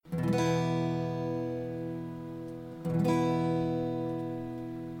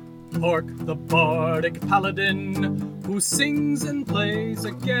Hark the bardic paladin, who sings and plays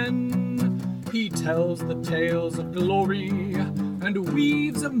again. He tells the tales of glory and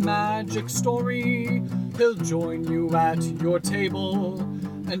weaves a magic story. He'll join you at your table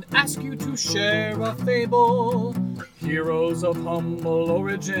and ask you to share a fable. Heroes of humble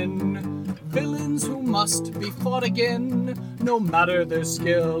origin, villains who must be fought again. No matter their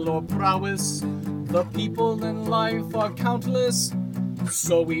skill or prowess, the people in life are countless.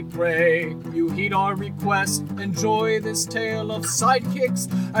 So we pray you heed our request. Enjoy this tale of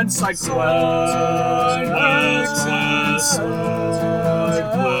sidekicks and side quests.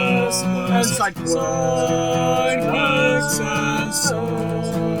 And side quests.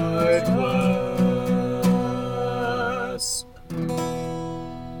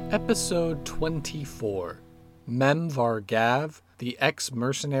 Episode 24. Memvar Gav, the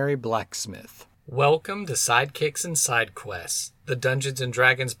ex-mercenary blacksmith. Welcome to Sidekicks and Side Quests, the Dungeons &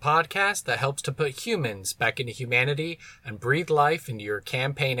 Dragons podcast that helps to put humans back into humanity and breathe life into your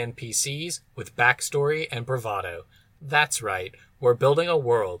campaign NPCs with backstory and bravado. That's right, we're building a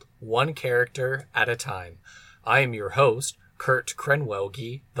world, one character at a time. I am your host, Kurt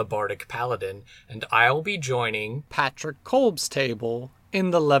Krenwelge, the Bardic Paladin, and I'll be joining Patrick Kolb's table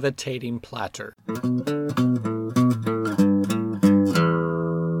in the Levitating Platter.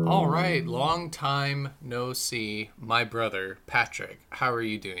 All right, long time no see, my brother, Patrick. How are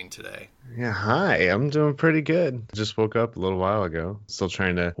you doing today? Yeah, hi. I'm doing pretty good. Just woke up a little while ago. Still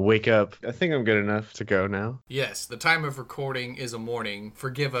trying to wake up. I think I'm good enough to go now. Yes, the time of recording is a morning.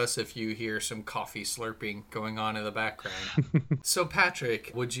 Forgive us if you hear some coffee slurping going on in the background. So,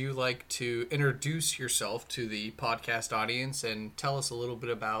 Patrick, would you like to introduce yourself to the podcast audience and tell us a little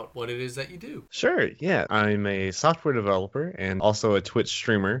bit about what it is that you do? Sure, yeah. I'm a software developer and also a Twitch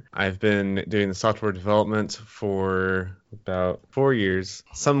streamer. I've been doing the software development for about 4 years,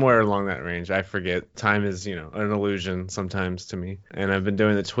 somewhere along that range. I forget. Time is, an illusion sometimes to me. And I've been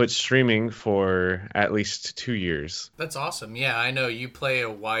doing the Twitch streaming for at least 2 years. That's awesome. Yeah, I know you play a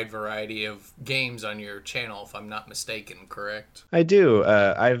wide variety of games on your channel, if I'm not mistaken, correct? I do.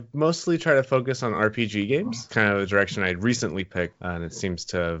 I've mostly tried to focus on RPG games, kind of the direction I'd recently picked, and it seems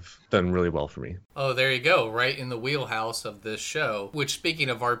to have done really well for me. Oh, there you go. Right in the wheelhouse of this show. Which, speaking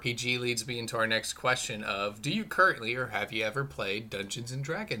of RPG, leads me into our next question of, do you currently or have you ever played Dungeons &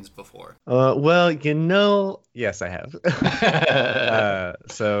 Dragons before? Well, yes, I have.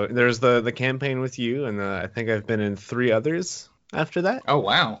 So there's the campaign with you, and I think I've been in 3 others after that. Oh,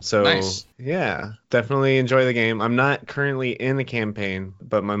 wow. So, nice. Yeah, definitely enjoy the game. I'm not currently in a campaign,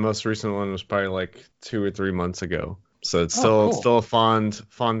 but my most recent one was probably like 2 or 3 months ago. So it's still a fond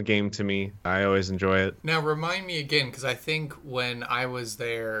game to me. I always enjoy it. Now remind me again, because I think when I was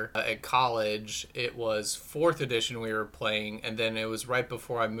there at college, it was 4th edition we were playing, and then it was right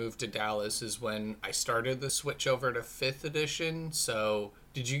before I moved to Dallas is when I started the switch over to 5th edition. So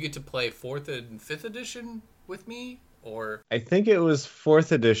did you get to play 4th and 5th edition with me? Or I think it was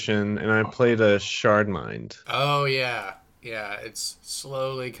 4th edition, and I played a Shardmind. Oh, yeah. Yeah, it's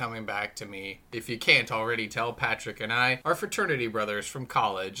slowly coming back to me. If you can't already tell, Patrick and I are fraternity brothers from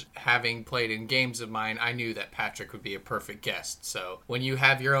college. Having played in games of mine, I knew that Patrick would be a perfect guest. So when you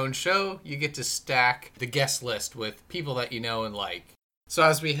have your own show, you get to stack the guest list with people that you know and like. So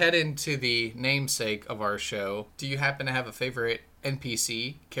as we head into the namesake of our show, do you happen to have a favorite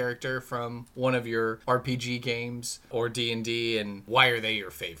NPC character from one of your RPG games or D&D, and why are they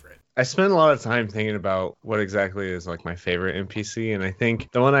your favorite? I spent a lot of time thinking about what exactly is like my favorite NPC, and I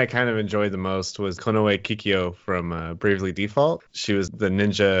think the one I kind of enjoyed the most was Konoe Kikyo from Bravely Default. She was the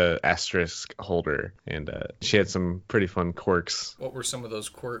ninja asterisk holder, and she had some pretty fun quirks. What were some of those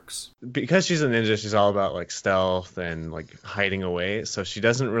quirks? Because she's a ninja, she's all about like stealth and like hiding away, so she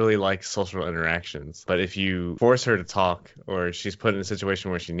doesn't really like social interactions. But if you force her to talk, or she's put in a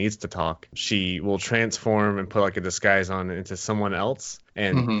situation where she needs to talk, she will transform and put like a disguise on into someone else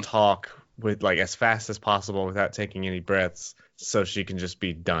and talk with like as fast as possible without taking any breaths, so she can just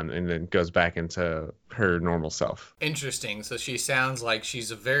be done and then goes back into her normal self. Interesting. So she sounds like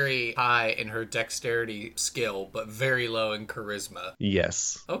she's very high in her dexterity skill, but very low in charisma.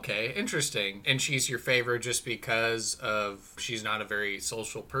 Yes. Okay, interesting. And she's your favorite just because of she's not a very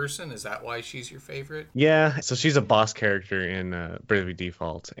social person? Is that why she's your favorite? Yeah. So she's a boss character in Bravely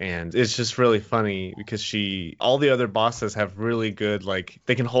Default, and it's just really funny because all the other bosses have really good, like,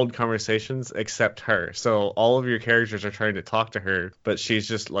 they can hold conversations except her. So all of your characters are trying to talk to her, but she's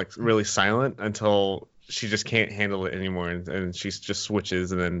just like really silent until she just can't handle it anymore, and she just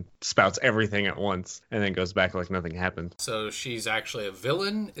switches and then spouts everything at once and then goes back like nothing happened. So she's actually a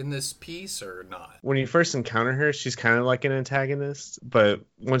villain in this piece or not? When you first encounter her, she's kind of like an antagonist, but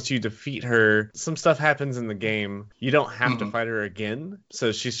once you defeat her, some stuff happens in the game. You don't have to fight her again,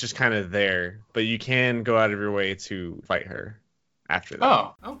 so she's just kind of there, but you can go out of your way to fight her after that.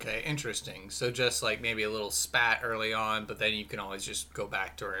 Oh, okay, interesting. So just like maybe a little spat early on, but then you can always just go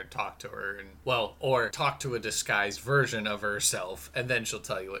back to her and talk to her, and or talk to a disguised version of herself, and then she'll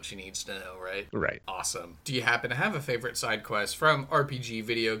tell you what she needs to know, right? Right. Awesome. Do you happen to have a favorite side quest from RPG,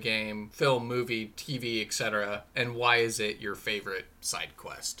 video game, film, movie, TV, etc.? And why is it your favorite side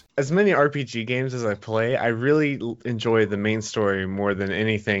quest? As many RPG games as I play, I really enjoy the main story more than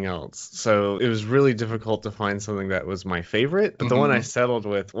anything else. So it was really difficult to find something that was my favorite. But the one I settled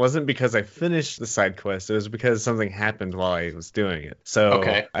with wasn't because I finished the side quest. It was because something happened while I was doing it. So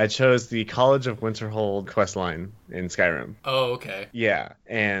I chose the College of Winterhold quest line in Skyrim. Oh, okay. Yeah.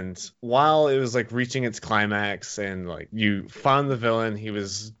 And while it was like reaching its climax and like you found the villain, he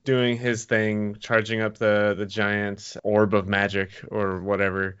was doing his thing, charging up the giant orb of magic or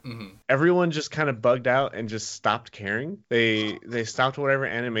whatever. Everyone just kind of bugged out and just stopped caring. They stopped whatever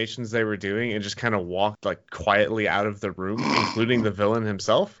animations they were doing and just kind of walked like quietly out of the room, including the villain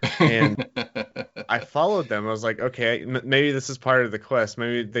himself. And I followed them. I was like, okay, maybe this is part of the quest.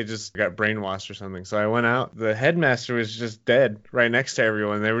 Maybe they just got brainwashed or something. So I went out. The headmaster was just dead right next to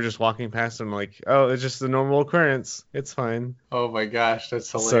everyone. They were just walking past him like, oh, it's just a normal occurrence. It's fine. Oh my gosh, that's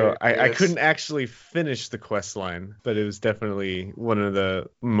hilarious. So I couldn't actually finish the quest line, but it was definitely one of the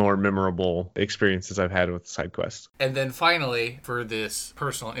more memorable experiences I've had with side quests. And then finally, for this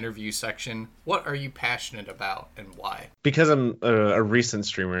personal interview section, what are you passionate about and why? Because I'm a recent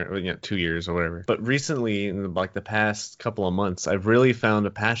streamer, 2 years or whatever, but recently, in like the past couple of months, I've really found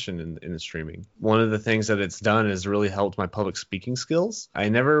a passion in streaming. One of the things that it's done is really helped my public speaking skills. I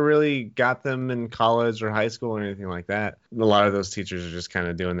never really got them in college or high school or anything like that. A lot of those teachers are just kind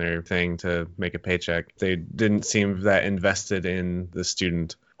of doing their thing to make a paycheck. They didn't seem that invested in the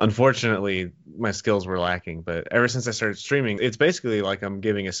student. Unfortunately, my skills were lacking, but ever since I started streaming, it's basically like I'm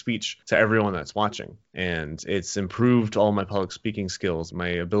giving a speech to everyone that's watching, and it's improved all my public speaking skills, my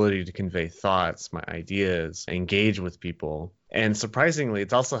ability to convey thoughts, my ideas, engage with people. And surprisingly,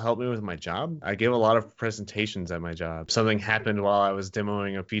 it's also helped me with my job. I gave a lot of presentations at my job. Something happened while I was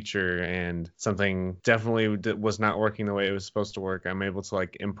demoing a feature and something definitely was not working the way it was supposed to work. I'm able to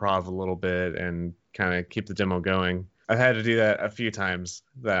like improv a little bit and kind of keep the demo going. I've had to do that a few times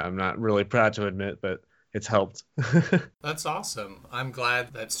that I'm not really proud to admit, but it's helped. That's awesome. I'm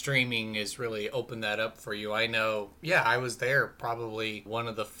glad that streaming has really opened that up for you. I know, I was there probably one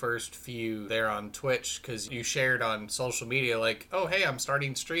of the first few there on Twitch because you shared on social media like, oh, hey, I'm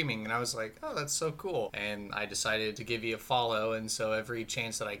starting streaming. And I was like, oh, that's so cool. And I decided to give you a follow. And so every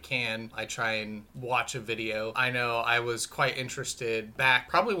chance that I can, I try and watch a video. I know I was quite interested back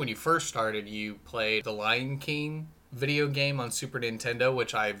probably when you first started, you played The Lion King video game on Super Nintendo,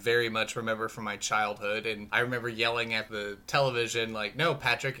 which I very much remember from my childhood. And I remember yelling at the television like, no,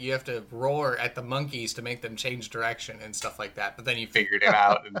 Patrick, you have to roar at the monkeys to make them change direction and stuff like that. But then you figured it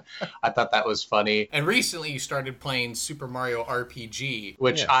out, and I thought that was funny. And recently you started playing Super Mario RPG,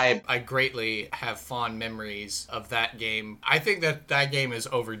 which I greatly have fond memories of that game. I think that game is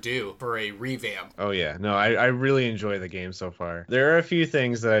overdue for a revamp. Oh yeah, no, I really enjoy the game so far. There are a few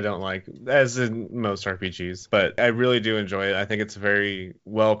things that I don't like, as in most RPGs, but I really do enjoy it. I think it's a very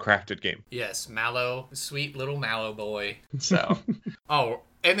well-crafted game. Yes, Mallow, sweet little Mallow boy. So,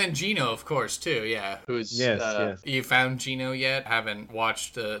 and then Gino, of course, too, yeah. Who's yes. You found Gino yet? Haven't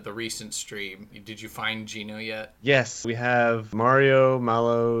watched the recent stream. Did you find Gino yet? Yes, we have Mario,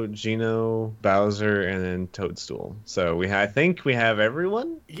 Mallow, Gino, Bowser, and then Toadstool. So I think we have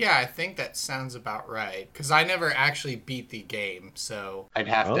everyone? Yeah, I think that sounds about right. Because I never actually beat the game, so I'd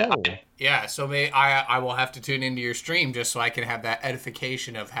have to... Yeah, so I will have to tune into your stream just so I can have that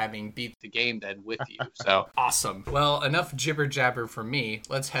edification of having beat the game then with you. So awesome. Well, enough jibber jabber from me.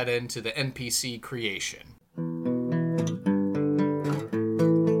 Let's head into the NPC creation.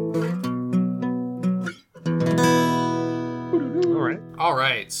 All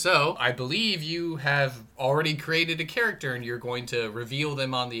right, so I believe you have already created a character and you're going to reveal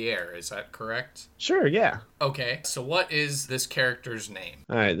them on the air. Is that correct? Sure, yeah. Okay, so what is this character's name?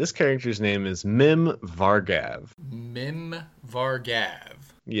 All right, this character's name is Mim Vargav. Mim Vargav.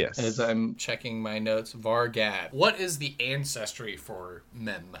 Yes. As I'm checking my notes, Vargav. What is the ancestry for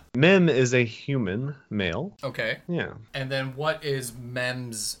Mem? Mem is a human male. Okay. Yeah. And then what is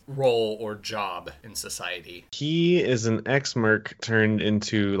Mem's role or job in society? He is an ex-merc turned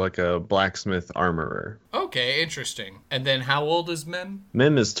into like a blacksmith armorer. Okay, interesting. And then how old is Mem?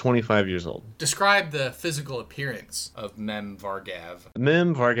 Mem is 25 years old. Describe the physical appearance of Mem Vargav.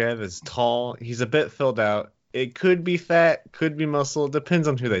 Mem Vargav is tall. He's a bit filled out. It could be fat, could be muscle. Depends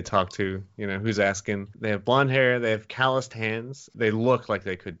on who they talk to, who's asking. They have blonde hair. They have calloused hands. They look like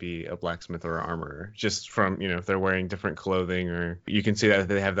they could be a blacksmith or an armorer, just from, if they're wearing different clothing, or you can see that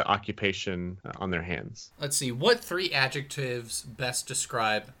they have the occupation on their hands. Let's see. What 3 adjectives best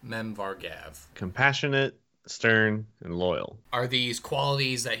describe Mem Vargav? Compassionate, stern, and loyal. Are these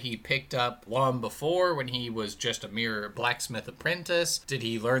qualities that he picked up long before when he was just a mere blacksmith apprentice? Did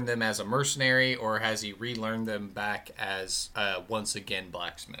he learn them as a mercenary, or has he relearned them back as once again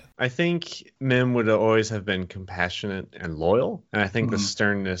blacksmith? I think Mem would always have been compassionate and loyal, and I think the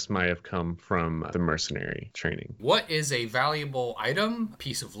sternness might have come from the mercenary training. What is a valuable item,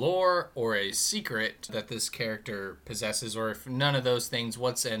 piece of lore, or a secret that this character possesses? Or if none of those things,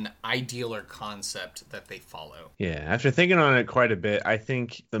 what's an ideal or concept that they follow? Yeah, after thinking on it quite a bit, I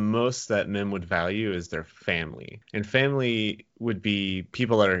think the most that Mem would value is their family. And family would be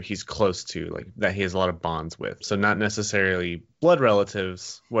people that he's close to, like that he has a lot of bonds with. So not necessarily blood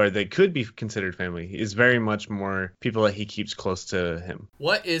relatives where they could be considered family. Is very much more people that he keeps close to him.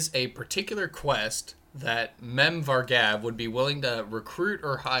 What is a particular quest that Mem Vargav would be willing to recruit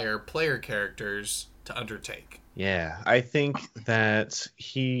or hire player characters to undertake? Yeah, I think that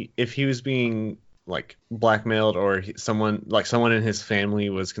if he was being like blackmailed, or someone in his family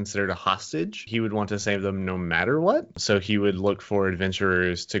was considered a hostage, he would want to save them no matter what. So he would look for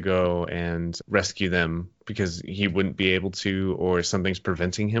adventurers to go and rescue them because he wouldn't be able to, or something's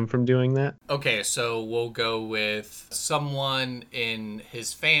preventing him from doing that. Okay, so we'll go with someone in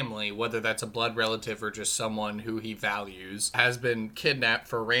his family, whether that's a blood relative or just someone who he values, has been kidnapped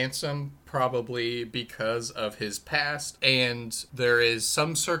for ransom, probably because of his past, and there is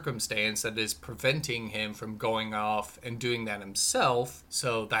some circumstance that is preventing him from going off and doing that himself,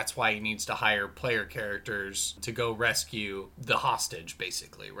 so that's why he needs to hire player characters to go rescue the hostage,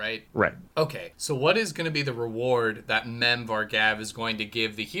 basically, right? Right. Okay, so what is going to be the reward that Mem Vargav is going to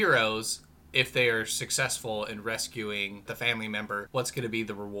give the heroes if they are successful in rescuing the family member? What's going to be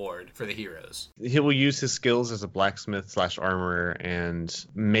the reward for the heroes? He will use his skills as a blacksmith / armorer and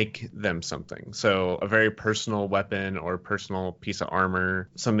make them something. So a very personal weapon or personal piece of armor,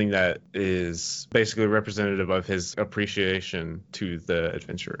 something that is basically representative of his appreciation to the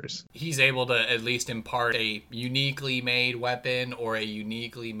adventurers. He's able to at least impart a uniquely made weapon or a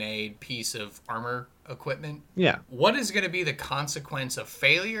uniquely made piece of armor equipment. Yeah. What is going to be the consequence of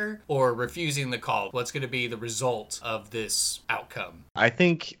failure or refusing the call? What's going to be the result of this outcome? I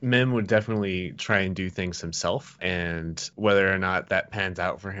think Mem would definitely try and do things himself, and whether or not that pans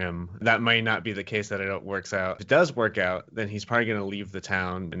out for him, that might not be the case that it works out. If it does work out, then he's probably going to leave the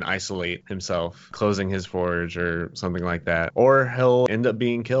town and isolate himself, closing his forge or something like that. Or he'll end up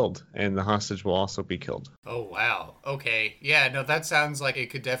being killed, and the hostage will also be killed. Oh, wow. Okay. Yeah, no, that sounds like it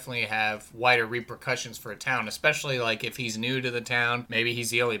could definitely have wider repercussions for a town, especially like if he's new to the town, maybe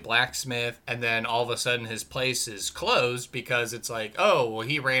he's the only blacksmith, and then all of a sudden his place is closed because it's like, oh, well,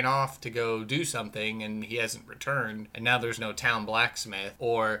 he ran off to go do something and he hasn't returned, and now there's no town blacksmith.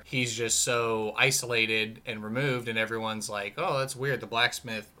 Or he's just so isolated and removed, and everyone's like, oh, that's weird, the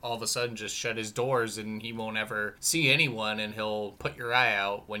blacksmith all of a sudden just shut his doors and he won't ever see anyone, and he'll put your eye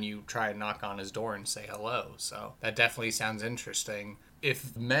out when you try and knock on his door and say hello. So that definitely sounds interesting.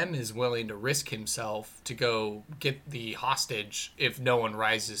 If Mem is willing to risk himself to go get the hostage if no one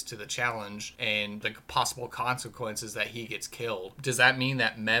rises to the challenge, and the possible consequences that he gets killed, does that mean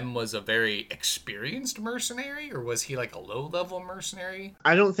that Mem was a very experienced mercenary, or was he like a low-level mercenary?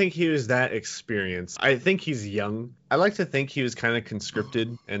 I don't think he was that experienced. I think he's young. I like to think he was kind of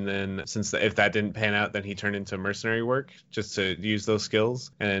conscripted, and then if that didn't pan out, then he turned into mercenary work just to use those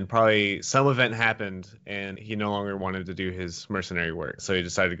skills. And probably some event happened, and he no longer wanted to do his mercenary work. So he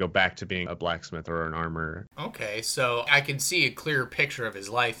decided to go back to being a blacksmith or an armorer. Okay, so I can see a clear picture of his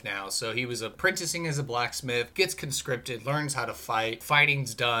life now. So he was apprenticing as a blacksmith, gets conscripted, learns how to fight,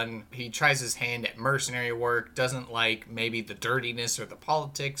 fighting's done. He tries his hand at mercenary work, doesn't like maybe the dirtiness or the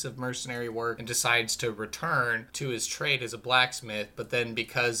politics of mercenary work, and decides to return to his trade as a blacksmith. But then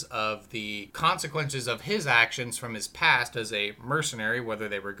because of the consequences of his actions from his past as a mercenary, whether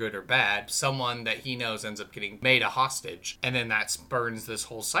they were good or bad, someone that he knows ends up getting made a hostage, and then that spurs burns this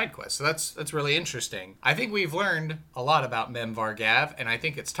whole side quest. So that's really interesting. I think we've learned a lot about Mem Vargav, and I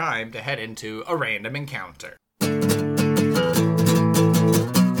think it's time to head into a random encounter.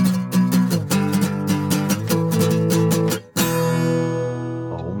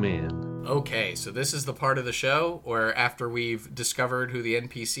 Okay, so this is the part of the show where after we've discovered who the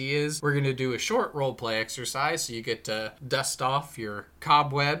NPC is, we're going to do a short roleplay exercise. So you get to dust off your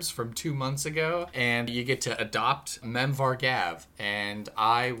cobwebs from 2 months ago, and you get to adopt Mem Vargav. And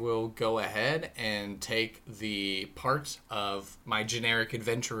I will go ahead and take the part of my generic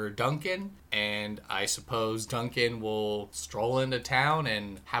adventurer Duncan, and I suppose Duncan will stroll into town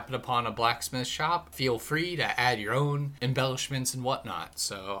and happen upon a blacksmith shop. Feel free to add your own embellishments and whatnot.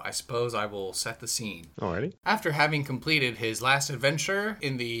 So I suppose I will set the scene. Alrighty. After having completed his last adventure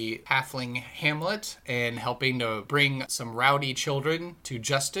in the halfling hamlet and helping to bring some rowdy children to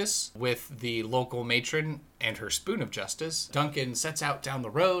justice with the local matron and her spoon of justice, Duncan sets out down the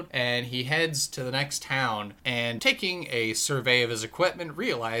road and he heads to the next town, and taking a survey of his equipment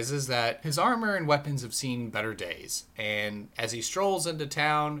realizes that his armor and weapons have seen better days. And as he strolls into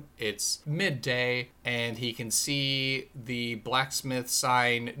town, it's midday and he can see the blacksmith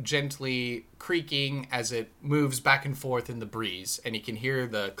sign gently creaking as it moves back and forth in the breeze, and he can hear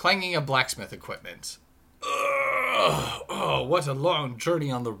the clanging of blacksmith equipment. Oh, what a long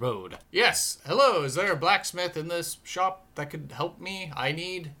journey on the road. Yes, hello, is there a blacksmith in this shop that could help me? I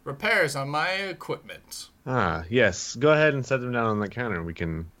need repairs on my equipment. Ah, yes. Go ahead and set them down on the counter. We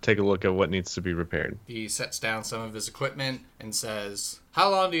can take a look at what needs to be repaired. He sets down some of his equipment and says, how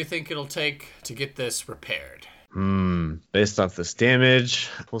long do you think it'll take to get this repaired? Based off this damage,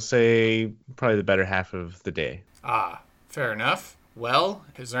 we'll say probably the better half of the day. Ah, fair enough. Well,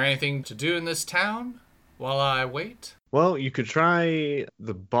 is there anything to do in this town while I wait? Well, you could try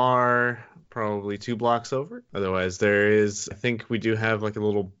the bar probably 2 blocks over. Otherwise, I think we do have like a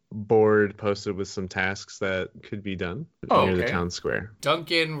little board posted with some tasks that could be done near the town square.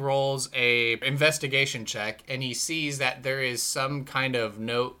 Duncan rolls a investigation check, and he sees that there is some kind of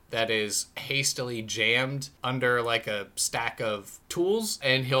note that is hastily jammed under like a stack of tools,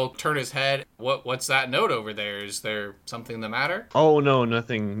 and he'll turn his head. What's that note over there? Is there something the matter? Oh no,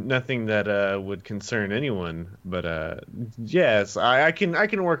 nothing that would concern anyone. But yes, I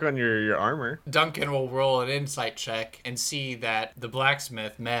can work on your armor. Duncan will roll an insight check and see that the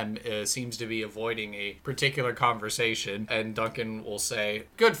blacksmith Mem seems to be avoiding a particular conversation, and Duncan will say,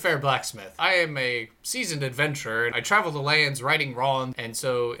 "Good fair blacksmith, I am a seasoned adventurer, and I travel the lands righting wrong, and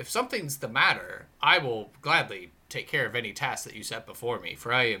so if something's the matter, I will gladly take care of any task that you set before me,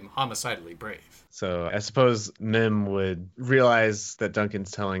 for I am homicidally brave." So I suppose Mem would realize that Duncan's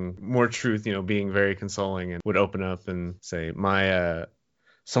telling more truth, being very consoling, and would open up and say,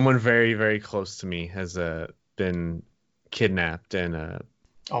 someone very, very close to me has been kidnapped, and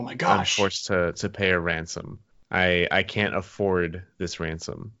oh my gosh, I'm forced to pay a ransom. I can't afford this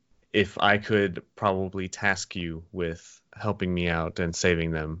ransom. If I could probably task you with helping me out and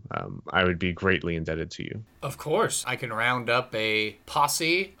saving them, I would be greatly indebted to you. Of course. I can round up a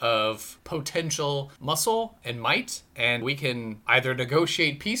posse of potential muscle and might, and we can either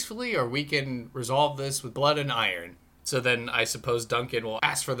negotiate peacefully or we can resolve this with blood and iron. So then I suppose Duncan will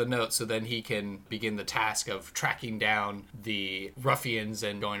ask for the note so then he can begin the task of tracking down the ruffians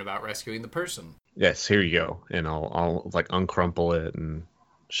and going about rescuing the person. Yes, here you go. And I'll like uncrumple it and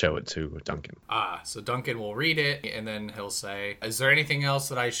show it to Duncan. So Duncan will read it, and then he'll say, is there anything else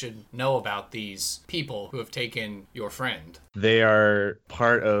that I should know about these people who have taken your friend? They are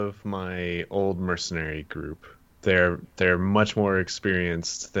part of my old mercenary group. They're much more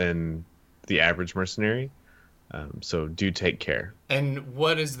experienced than the average mercenary. So do take care. And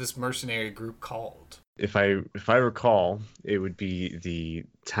what is this mercenary group called? If I recall, it would be the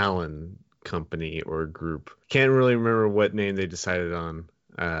Talon Company or group. Can't really remember what name they decided on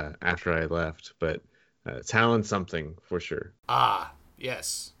after I left, but Talon something for sure.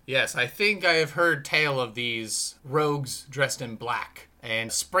 Yes. I think I have heard tale of these rogues dressed in black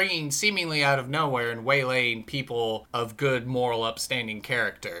and springing seemingly out of nowhere and waylaying people of good moral upstanding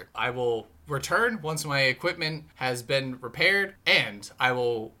character. I will return once my equipment has been repaired, and I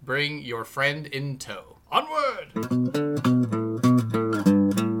will bring your friend in tow. Onward!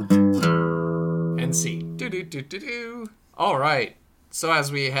 And scene. Do. All right. So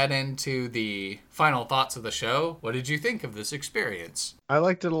as we head into the final thoughts of the show. What did you think of this experience? I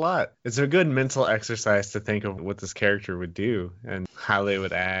liked it a lot. It's a good mental exercise to think of what this character would do and how they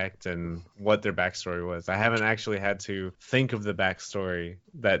would act and what their backstory was. I haven't actually had to think of the backstory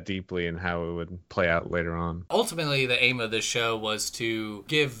that deeply and how it would play out later on. Ultimately, the aim of this show was to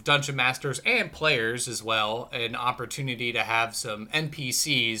give Dungeon Masters and players as well an opportunity to have some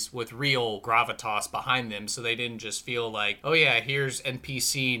NPCs with real gravitas behind them, so they didn't just feel like, oh yeah, here's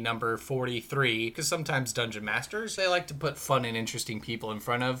NPC number 43, because sometimes Dungeon Masters, they like to put fun and interesting people in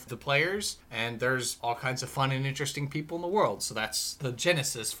front of the players, and there's all kinds of fun and interesting people in the world, so that's the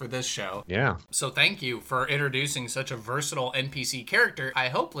genesis for this show. Yeah. So thank you for introducing such a versatile NPC character. I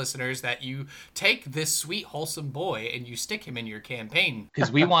hope, listeners, that you take this sweet, wholesome boy and you stick him in your campaign,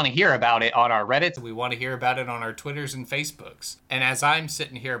 because we want to hear about it on our Reddits. We want to hear about it on our Twitters and Facebooks. And as I'm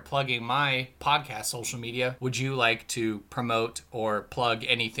sitting here plugging my podcast social media, would you like to promote or plug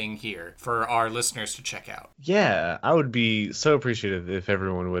anything here for our listeners to check out? Yeah, I would be so appreciative if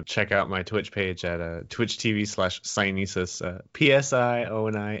everyone would check out my Twitch page at Twitch TV/Sionisus,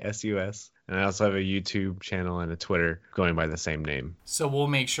 PSIONISUS. And I also have a YouTube channel and a Twitter going by the same name. So we'll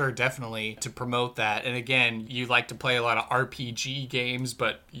make sure definitely to promote that. And again, you like to play a lot of RPG games,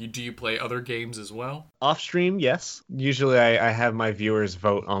 but do you play other games as well? Off stream, yes. Usually I have my viewers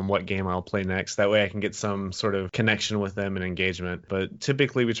vote on what game I'll play next. That way I can get some sort of connection with them and engagement. But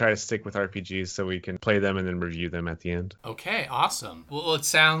typically we try to stick with RPGs so we can play them and then review them at the end. Okay, awesome. Well, it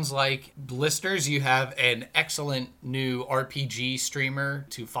sounds like, listeners, you have an excellent new RPG streamer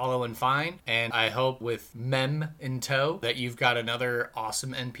to follow and find. And I hope with Mem in tow that you've got another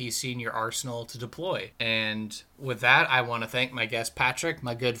awesome NPC in your arsenal to deploy. And with that, I want to thank my guest Patrick,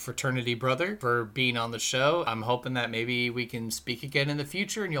 my good fraternity brother, for being on the show. I'm hoping that maybe we can speak again in the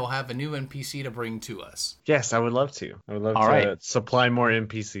future and you'll have a new NPC to bring to us. Yes, I would love to. I would love to supply more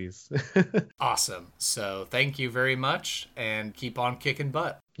NPCs. Awesome. So thank you very much and keep on kicking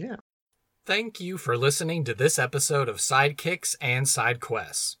butt. Yeah. Thank you for listening to this episode of Sidekicks and Side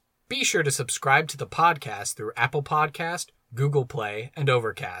Quests. Be sure to subscribe to the podcast through Apple Podcast, Google Play, and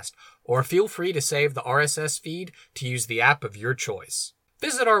Overcast, or feel free to save the RSS feed to use the app of your choice.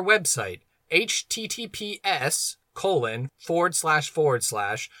 Visit our website,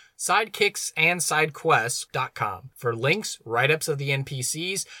 https://sidekicksandsidequests.com for links, write-ups of the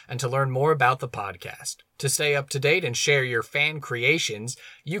NPCs, and to learn more about the podcast. To stay up to date and share your fan creations,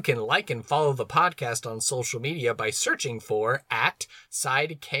 you can like and follow the podcast on social media by searching for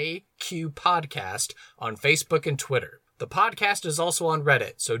 @SideKQ Podcast on Facebook and Twitter. The podcast is also on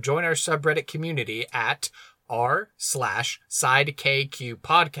Reddit, so join our subreddit community at r/SideKQ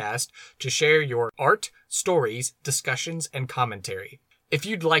Podcast to share your art, stories, discussions, and commentary. If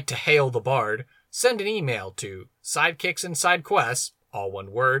you'd like to hail the bard, send an email to sidekicksandsidequests, all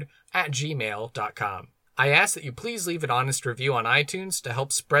one word, @gmail.com. I ask that you please leave an honest review on iTunes to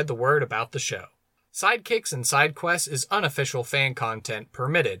help spread the word about the show. Sidekicks and Side Quests is unofficial fan content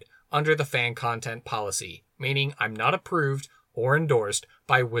permitted under the fan content policy, meaning I'm not approved or endorsed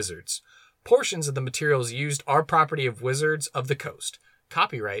by Wizards. Portions of the materials used are property of Wizards of the Coast.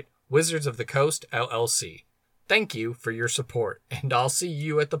 Copyright Wizards of the Coast, LLC. Thank you for your support, and I'll see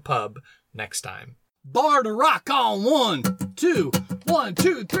you at the pub next time. Bar to rock on 1, 2, 1,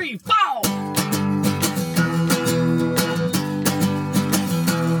 2, 3, 4!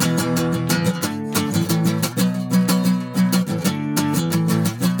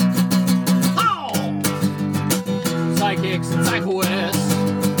 Sidekicks and Side Quests.